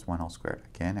squared plus 1 all squared?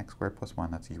 Again, x squared plus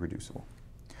 1, that's irreducible.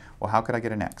 Well, how could I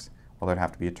get an x? Well, there'd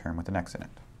have to be a term with an x in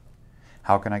it.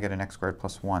 How can I get an x squared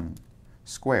plus 1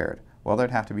 squared? Well,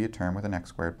 there'd have to be a term with an x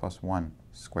squared plus 1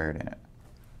 squared in it.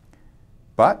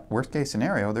 But, worst case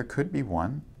scenario, there could be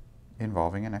one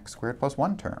involving an x squared plus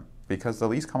 1 term, because the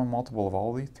least common multiple of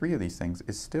all three of these things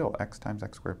is still x times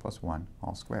x squared plus 1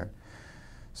 all squared.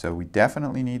 So we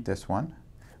definitely need this one.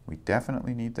 We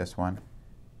definitely need this one.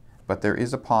 But there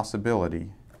is a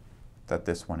possibility that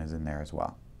this one is in there as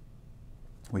well.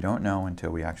 We don't know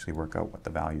until we actually work out what the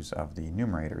values of the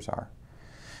numerators are.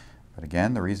 But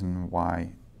again, the reason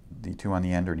why the 2 on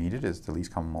the end are needed is the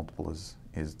least common multiple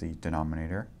is the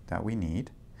denominator that we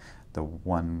need. The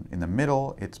one in the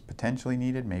middle, it's potentially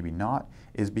needed, maybe not,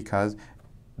 is because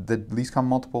the least common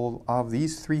multiple of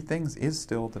these three things is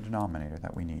still the denominator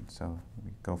that we need. So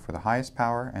we go for the highest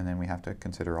power, and then we have to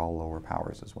consider all lower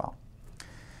powers as well.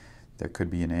 There could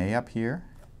be an a up here.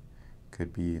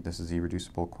 Could be, this is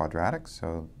irreducible quadratic,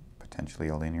 so potentially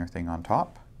a linear thing on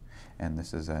top. And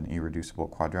this is an irreducible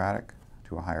quadratic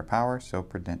to a higher power, so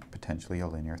potentially a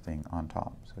linear thing on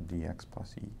top. So dx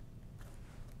plus e.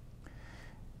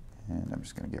 And I'm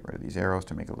just going to get rid of these arrows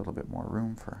to make a little bit more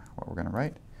room for what we're going to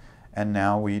write. And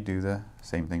now we do the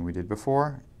same thing we did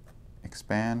before.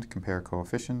 Expand, compare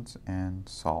coefficients, and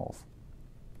solve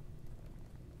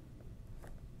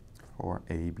for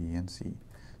a, b, and c.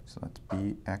 So that's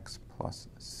bx plus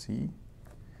c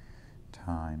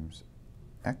times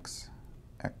x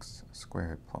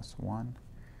squared plus 1,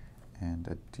 and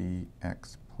a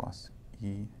dx plus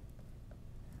e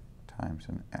times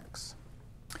an x.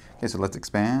 Okay, so let's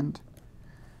expand.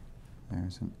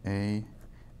 There's an a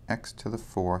x to the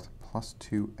 4th plus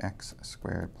 2x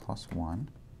squared plus 1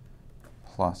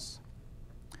 plus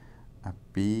a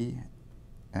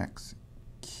bx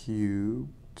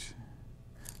cubed.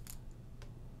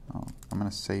 Oh, I'm going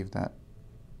to save that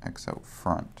x out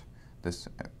front. This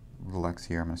little x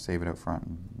here, I'm going to save it out front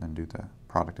and then do the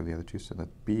product of the other two. So that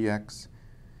bx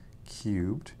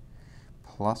cubed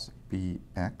plus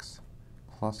bx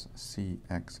plus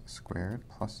cx squared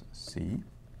plus c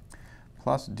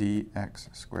plus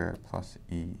dx squared plus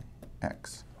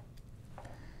ex.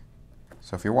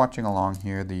 So if you're watching along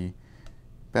here, the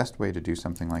best way to do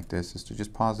something like this is to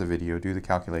just pause the video, do the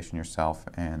calculation yourself,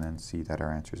 and then see that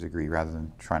our answers agree, rather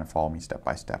than trying to follow me step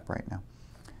by step right now.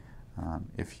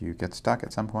 If you get stuck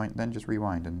at some point, then just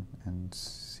rewind and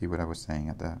see what I was saying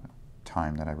at the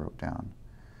time that I wrote down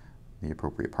the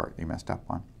appropriate part you messed up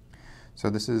on. So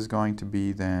this is going to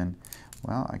be then,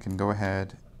 well, I can go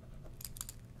ahead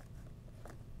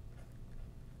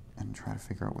and try to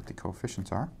figure out what the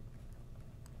coefficients are.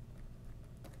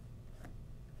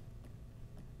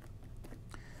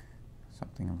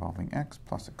 Something involving x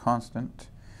plus a constant.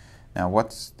 Now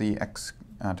what's the x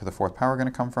to the 4th power going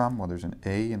to come from? Well, there's an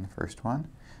a in the first one.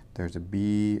 There's a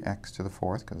bx to the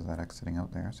 4th, because of that x sitting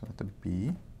out there, so that's a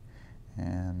b.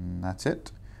 And that's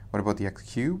it. What about the x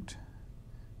cubed?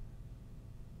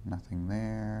 Nothing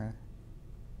there.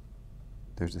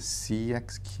 There's a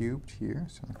cx cubed here,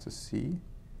 so that's a c.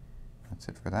 That's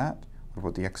it for that. What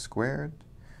about the x squared?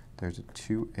 There's a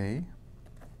 2a.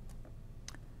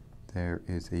 There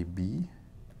is a b.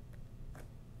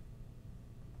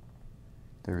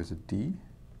 There is a d.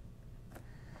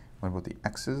 What about the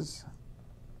x's?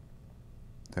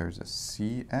 There's a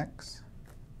cx.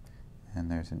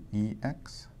 And there's an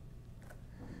ex.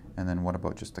 And then what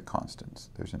about just the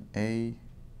constants? There's an a,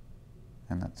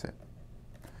 and that's it.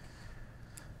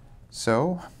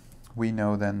 So we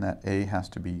know then that a has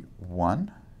to be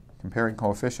 1 comparing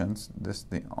coefficients,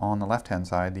 on the left-hand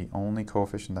side, the only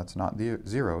coefficient that's not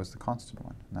 0 is the constant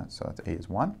one. So that's a is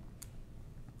 1.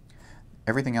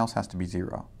 Everything else has to be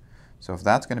 0. So if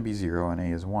that's going to be 0 and a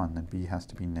is 1, then b has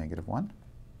to be negative 1.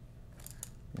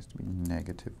 It has to be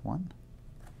negative 1.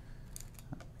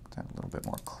 Make that a little bit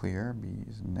more clear. B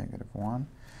is negative 1.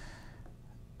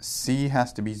 C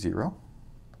has to be 0.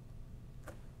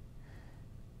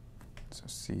 So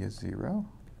C is 0.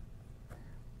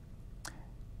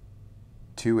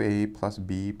 2a plus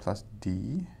b plus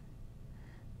d.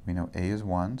 We know a is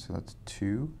 1, so that's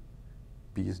 2.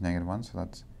 B is negative 1, so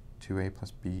that's 2a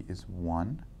plus b is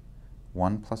 1.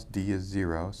 1 plus d is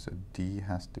 0, so d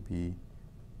has to be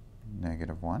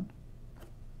negative 1.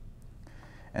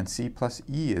 And c plus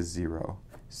e is 0.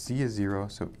 C is 0,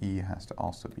 so e has to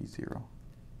also be 0.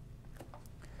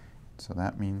 So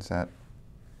that means that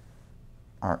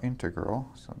our integral,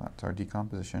 so that's our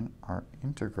decomposition, our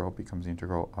integral becomes the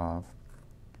integral of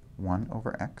 1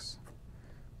 over x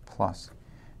plus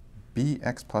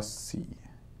bx plus c.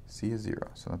 C is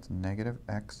 0, so that's negative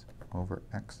x over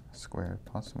x squared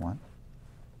plus 1.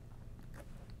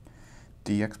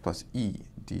 Dx plus e.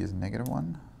 D is negative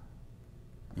 1.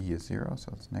 E is 0,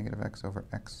 so it's negative x over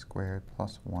x squared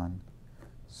plus 1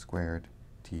 squared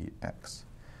dx.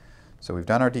 So we've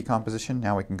done our decomposition.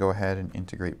 Now we can go ahead and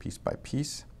integrate piece by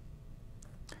piece.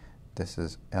 This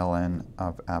is ln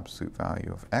of absolute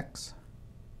value of x.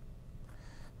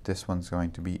 This one's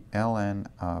going to be ln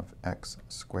of x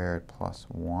squared plus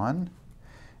 1.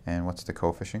 And what's the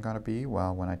coefficient going to be?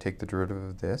 Well, when I take the derivative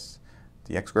of this,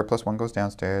 the x squared plus 1 goes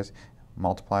downstairs,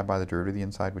 multiplied by the derivative of the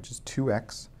inside, which is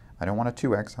 2x. I don't want a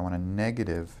 2x, I want a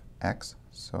negative x,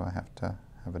 so I have to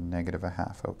have a negative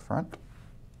 1/2 out front.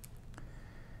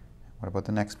 What about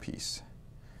the next piece?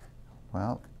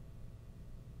 Well,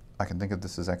 I can think of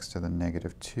this as x to the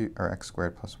negative 2, or x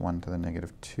squared plus 1 to the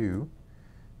negative 2.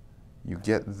 You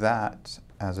get that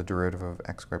as a derivative of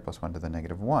x squared plus 1 to the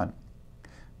negative 1.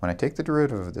 When I take the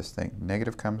derivative of this thing,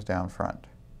 negative comes down front.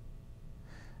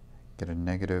 Get a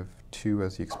negative 2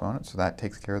 as the exponent, so that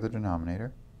takes care of the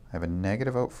denominator. I have a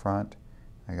negative out front.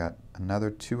 I got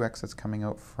another 2x that's coming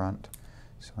out front,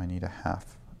 so I need a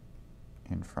 1/2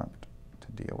 in front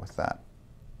to deal with that,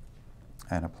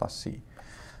 and a plus c.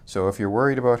 So if you're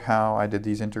worried about how I did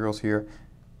these integrals here,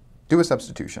 do a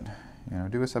substitution.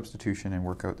 Do a substitution and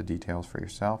work out the details for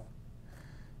yourself.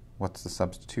 What's the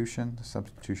substitution? The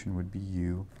substitution would be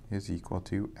u is equal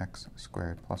to x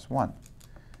squared plus 1.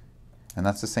 And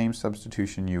that's the same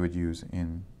substitution you would use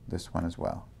in this one as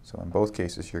well. So in both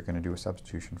cases, you're going to do a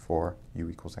substitution for u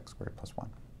equals x squared plus 1.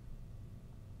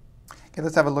 Okay,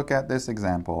 let's have a look at this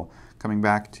example. Coming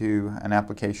back to an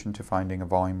application to finding a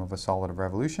volume of a solid of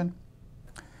revolution.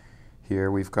 Here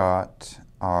we've got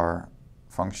our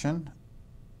function,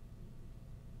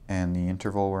 and the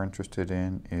interval we're interested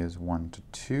in is 1 to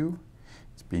 2.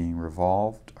 It's being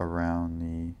revolved around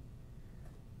the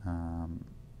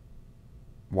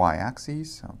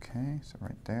y-axis. Okay, so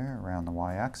right there, around the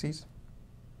y-axis.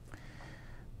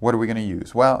 What are we going to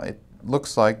use? Well, it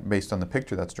looks like, based on the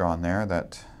picture that's drawn there,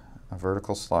 that a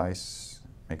vertical slice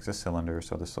makes a cylinder,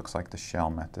 so this looks like the shell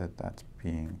method that's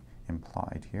being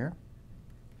implied here.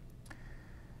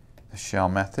 The shell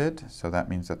method, so that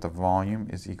means that the volume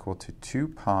is equal to 2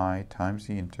 pi times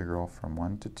the integral from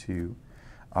 1 to 2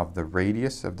 of the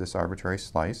radius of this arbitrary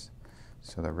slice.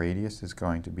 So the radius is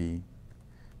going to be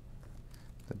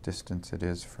the distance it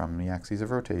is from the axis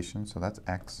of rotation, so that's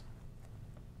x,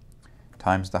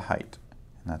 times the height,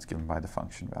 and that's given by the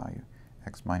function value,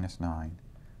 x minus 9,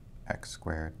 x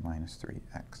squared minus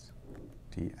 3x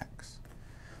dx.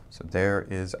 So there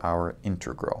is our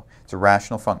integral. It's a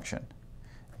rational function.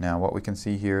 Now what we can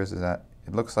see here is that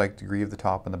it looks like degree of the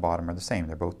top and the bottom are the same.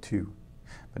 They're both 2.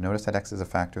 But notice that x is a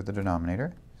factor of the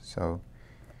denominator, so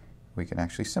we can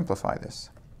actually simplify this.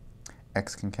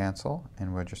 X can cancel,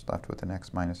 and we're just left with an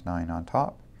x minus 9 on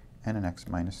top and an x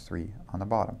minus 3 on the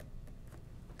bottom.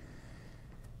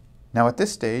 Now at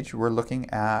this stage, we're looking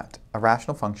at a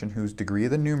rational function whose degree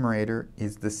of the numerator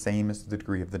is the same as the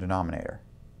degree of the denominator.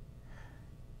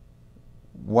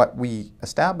 What we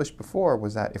established before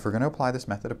was that if we're going to apply this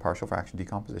method of partial fraction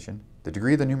decomposition, the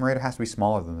degree of the numerator has to be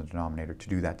smaller than the denominator to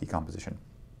do that decomposition.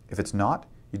 If it's not,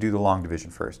 you do the long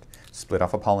division first. Split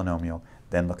off a polynomial,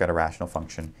 then look at a rational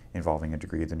function involving a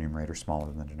degree of the numerator smaller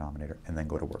than the denominator, and then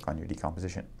go to work on your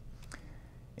decomposition.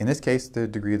 In this case, the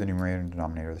degree of the numerator and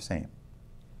denominator are the same.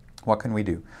 What can we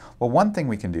do? Well, one thing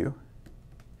we can do,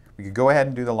 we could go ahead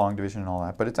and do the long division and all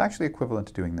that, but it's actually equivalent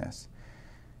to doing this.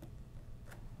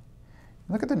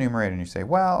 Look at the numerator and you say,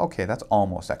 well, okay, that's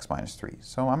almost x minus 3.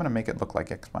 So I'm going to make it look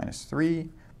like x minus 3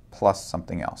 plus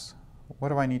something else. what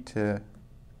do I need to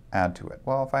add to it?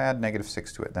 Well, if I add negative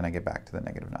 6 to it, then I get back to the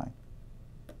negative 9.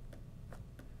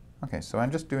 Okay, so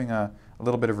I'm just doing a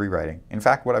little bit of rewriting. In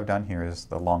fact, what I've done here is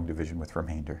the long division with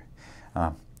remainder.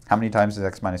 How many times does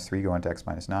x minus 3 go into x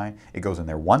minus 9? It goes in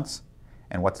there once,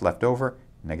 and what's left over?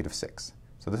 Negative 6.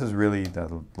 So this is really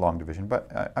the long division,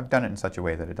 but I've done it in such a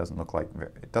way that it doesn't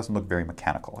look very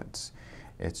mechanical.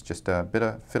 It's just a bit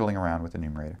of fiddling around with the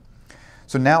numerator.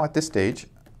 So now at this stage,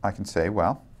 I can say,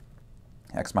 well,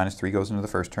 x minus 3 goes into the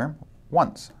first term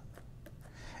once.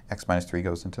 X minus 3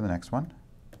 goes into the next one,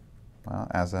 well,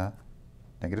 as a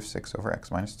negative 6 over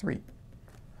x minus 3.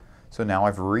 So now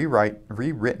I've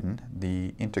rewritten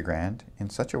the integrand in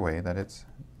such a way that it's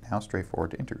now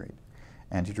straightforward to integrate.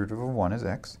 Antiderivative of 1 is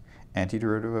x.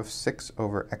 Antiderivative of 6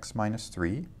 over x minus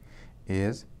 3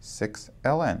 is 6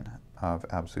 ln of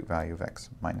absolute value of x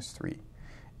minus 3.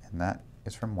 And that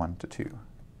is from 1 to 2.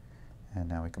 And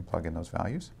now we can plug in those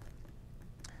values.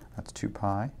 That's 2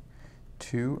 pi.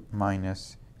 2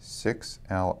 minus 6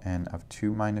 ln of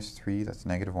 2 minus 3, that's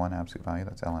negative 1 absolute value,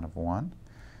 that's ln of 1,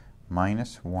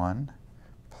 minus 1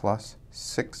 plus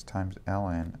 6 times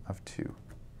ln of 2.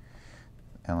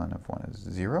 ln of 1 is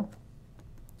 0.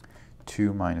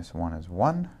 2 minus 1 is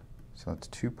 1, so that's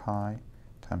 2 pi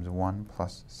times 1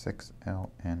 plus 6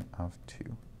 ln of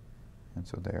 2. And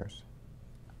so there's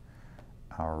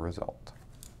our result.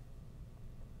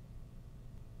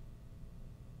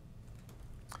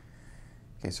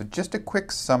 Okay, so just a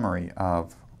quick summary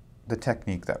of the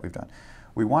technique that we've done.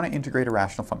 We want to integrate a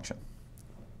rational function,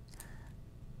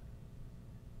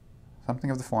 something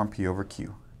of the form p over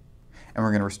q. And we're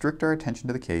going to restrict our attention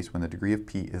to the case when the degree of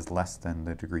p is less than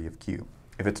the degree of q.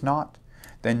 If it's not,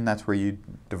 then that's where you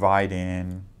divide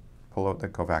in, pull out the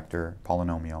cofactor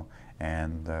polynomial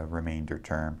and the remainder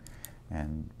term,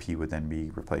 and p would then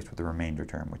be replaced with the remainder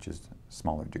term, which is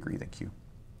smaller degree than q.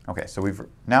 Okay, so we've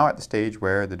now at the stage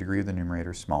where the degree of the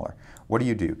numerator is smaller. What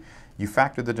do? You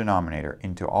factor the denominator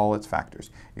into all its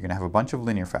factors. You're going to have a bunch of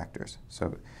linear factors.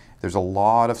 So there's a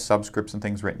lot of subscripts and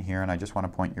things written here, and I just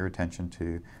want to point your attention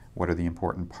to what are the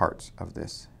important parts of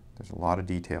this. There's a lot of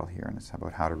detail here, and it's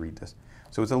about how to read this.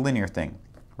 So it's a linear thing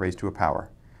raised to a power,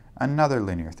 another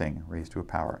linear thing raised to a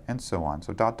power, and so on.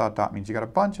 So dot, dot, dot means you got a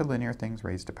bunch of linear things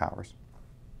raised to powers.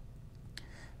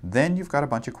 Then you've got a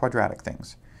bunch of quadratic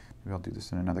things. Maybe I'll do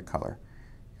this in another color.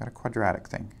 You've got a quadratic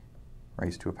thing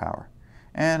raised to a power,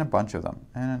 and a bunch of them.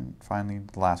 And finally,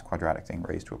 the last quadratic thing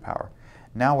raised to a power.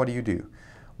 Now what do?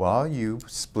 Well, you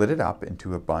split it up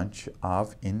into a bunch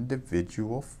of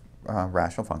individual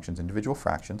rational functions, individual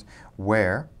fractions,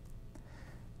 where,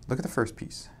 look at the first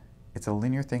piece. It's a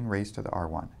linear thing raised to the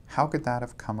r1. How could that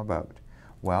have come about?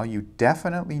 Well, you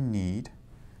definitely need,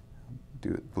 do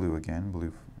it blue again,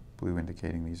 blue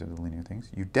indicating these are the linear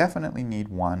things. You definitely need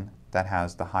one that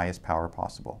has the highest power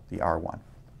possible, the r1.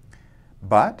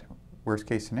 But, worst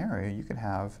case scenario, you could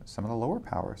have some of the lower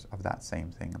powers of that same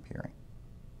thing appearing.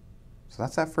 So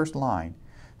that's that first line.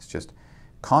 It's just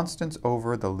constants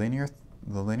over the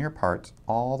linear parts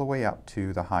all the way up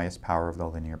to the highest power of the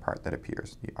linear part that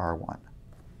appears, the r1.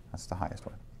 That's the highest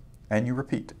one. And you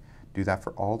repeat. Do that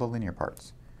for all the linear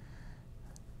parts.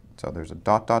 So there's a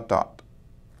dot, dot, dot.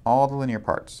 All the linear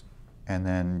parts. And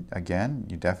then, again,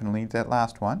 you definitely need that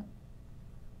last one,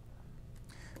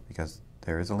 because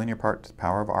there is a linear part to the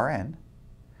power of Rn,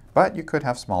 but you could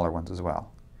have smaller ones as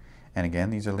well. And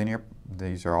again, these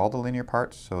are all the linear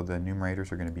parts, so the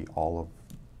numerators are going to be all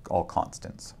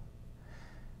constants.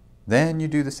 Then you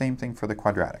do the same thing for the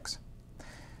quadratics.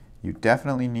 You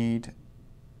definitely need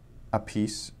a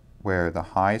piece where the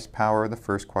highest power of the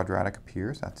first quadratic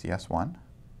appears, that's the S1.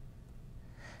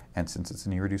 And since it's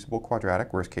an irreducible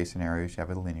quadratic, worst case scenario is you have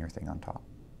a linear thing on top.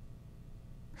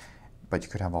 But you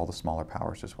could have all the smaller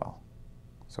powers as well.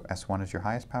 So S1 is your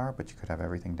highest power, but you could have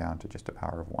everything down to just a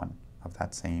power of 1 of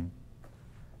that same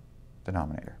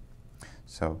denominator.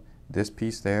 So this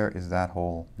piece there is that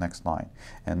whole next line.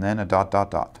 And then a dot, dot,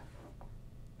 dot.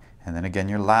 And then again,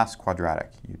 your last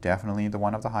quadratic. You definitely need the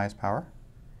one of the highest power,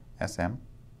 SM.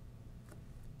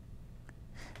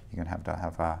 You're going to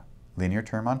have a linear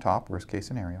term on top, worst case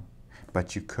scenario.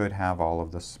 But you could have all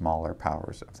of the smaller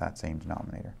powers of that same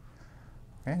denominator.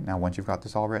 Okay, now once you've got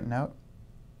this all written out,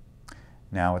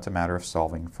 now it's a matter of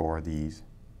solving for these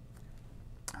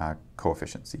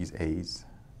coefficients, these A's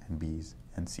and B's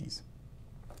and C's.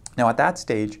 Now at that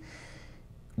stage,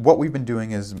 what we've been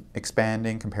doing is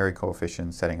expanding, comparing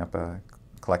coefficients, setting up a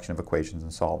collection of equations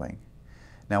and solving.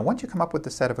 Now once you come up with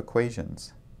the set of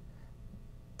equations,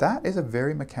 that is a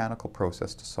very mechanical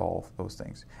process to solve those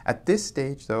things. At this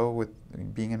stage, though, with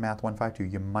being in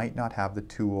Math152, you might not have the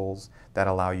tools that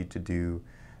allow you to do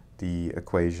the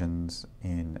equations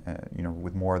in,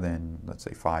 with more than, let's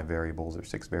say, 5 variables or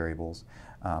 6 variables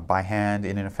by hand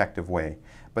in an effective way.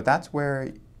 But that's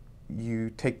where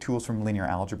you take tools from linear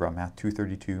algebra,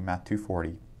 Math152,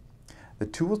 Math140. The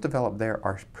tools developed there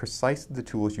are precisely the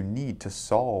tools you need to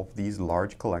solve these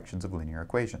large collections of linear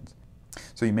equations.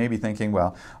 So you may be thinking,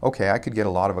 well, okay, I could get a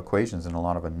lot of equations and a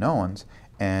lot of unknowns,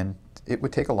 and it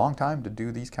would take a long time to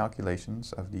do these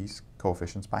calculations of these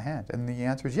coefficients by hand. And the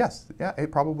answer is yes, yeah,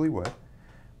 it probably would.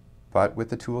 But with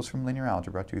the tools from linear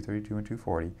algebra, 232 and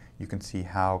 240, you can see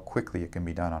how quickly it can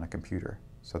be done on a computer.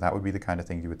 So that would be the kind of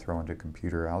thing you would throw into a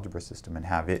computer algebra system and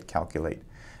have it calculate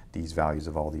these values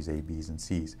of all these A, B's, and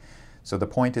C's. So the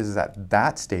point is at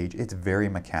that stage, it's very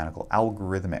mechanical,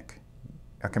 algorithmic.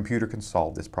 A computer can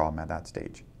solve this problem at that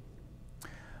stage.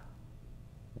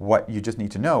 What you just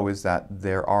need to know is that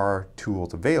there are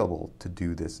tools available to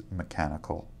do this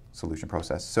mechanical solution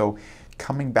process. So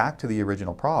coming back to the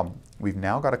original problem, we've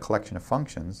now got a collection of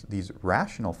functions, these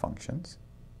rational functions,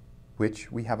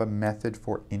 which we have a method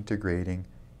for integrating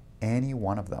any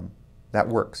one of them that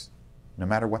works, no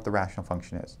matter what the rational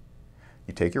function is.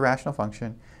 You take your rational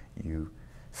function, you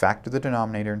factor the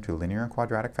denominator into linear and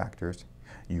quadratic factors,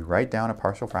 you write down a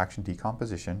partial fraction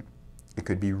decomposition. It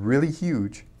could be really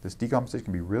huge, this decomposition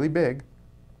can be really big,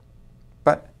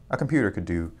 but a computer could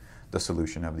do the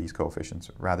solution of these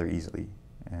coefficients rather easily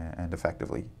and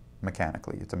effectively,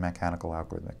 mechanically. It's a mechanical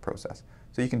algorithmic process.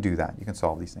 So you can do that, you can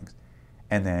solve these things,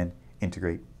 and then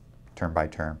integrate term by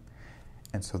term.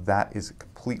 And so that is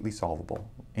completely solvable.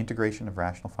 Integration of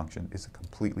rational function is a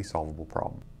completely solvable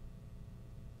problem.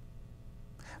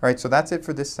 All right, so that's it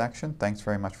for this section. Thanks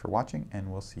very much for watching,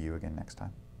 and we'll see you again next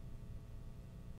time.